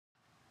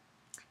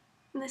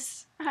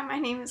My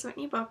name is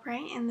Whitney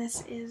Beaupre, and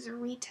this is a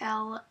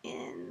retell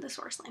in the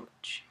source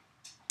language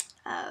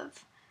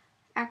of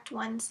Act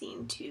 1,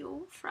 Scene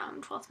 2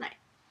 from Twelfth Night.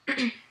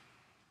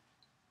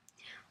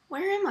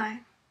 Where am I?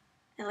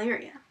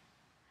 Illyria.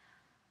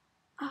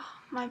 Oh,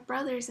 my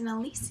brother's in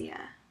Elysia.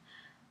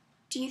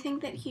 Do you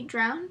think that he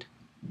drowned?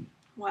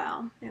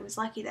 Well, it was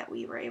lucky that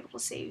we were able to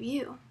save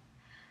you.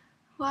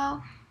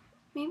 Well,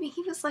 maybe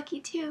he was lucky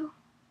too.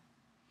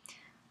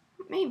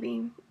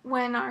 Maybe.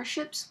 When our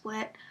ship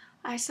split,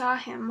 I saw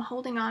him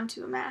holding on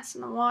to a mast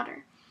in the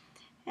water,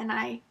 and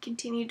I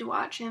continued to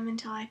watch him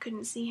until I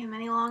couldn't see him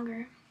any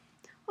longer.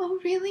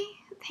 Oh, really?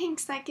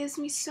 Thanks, that gives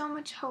me so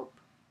much hope.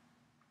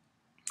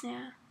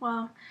 Yeah,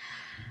 well,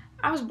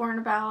 I was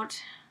born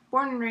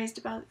and raised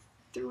about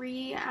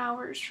 3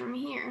 hours from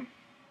here.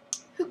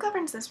 Who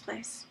governs this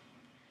place?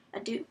 A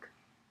duke.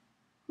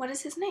 What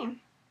is his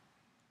name?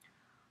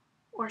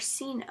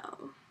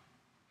 Orsino.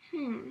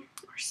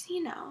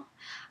 Orsino.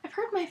 I've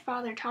heard my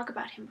father talk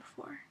about him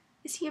before.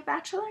 Is he a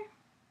bachelor?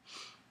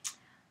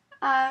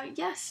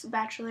 Yes,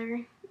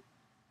 bachelor.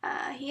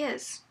 He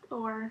is.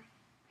 Or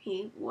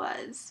he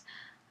was.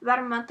 About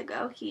a month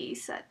ago, he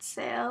set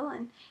sail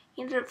and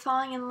he ended up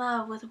falling in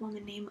love with a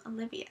woman named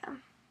Olivia.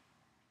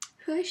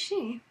 Who is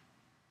she?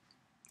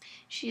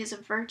 She is a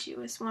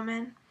virtuous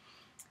woman.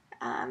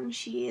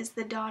 She is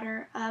the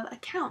daughter of a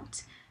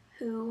count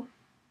who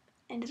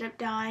ended up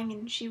dying,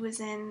 and she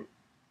was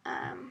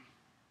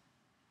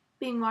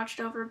being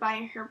watched over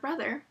by her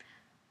brother,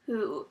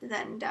 who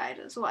then died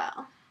as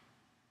well.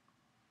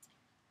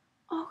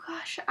 Oh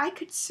gosh, I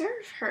could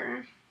serve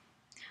her.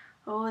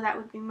 Oh, that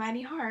would be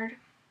mighty hard.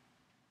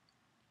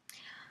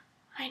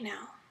 I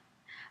know.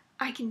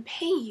 I can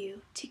pay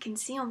you to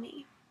conceal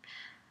me.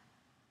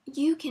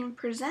 You can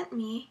present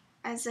me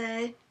as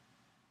a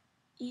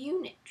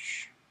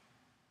eunuch.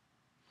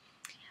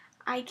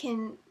 I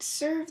can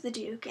serve the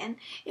Duke, and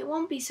it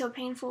won't be so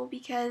painful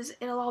because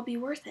it'll all be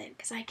worth it,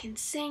 because I can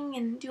sing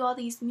and do all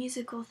these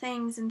musical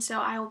things, and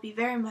so I will be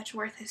very much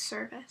worth his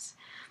service.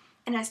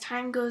 And as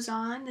time goes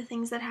on, the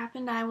things that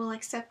happened, I will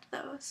accept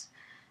those.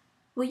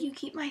 Will you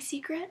keep my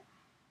secret?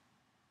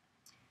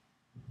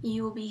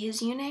 You will be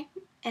his eunuch,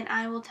 and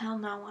I will tell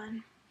no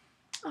one.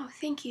 Oh,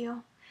 thank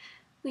you.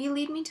 Will you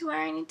lead me to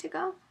where I need to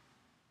go?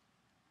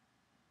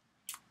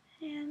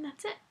 And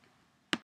that's it.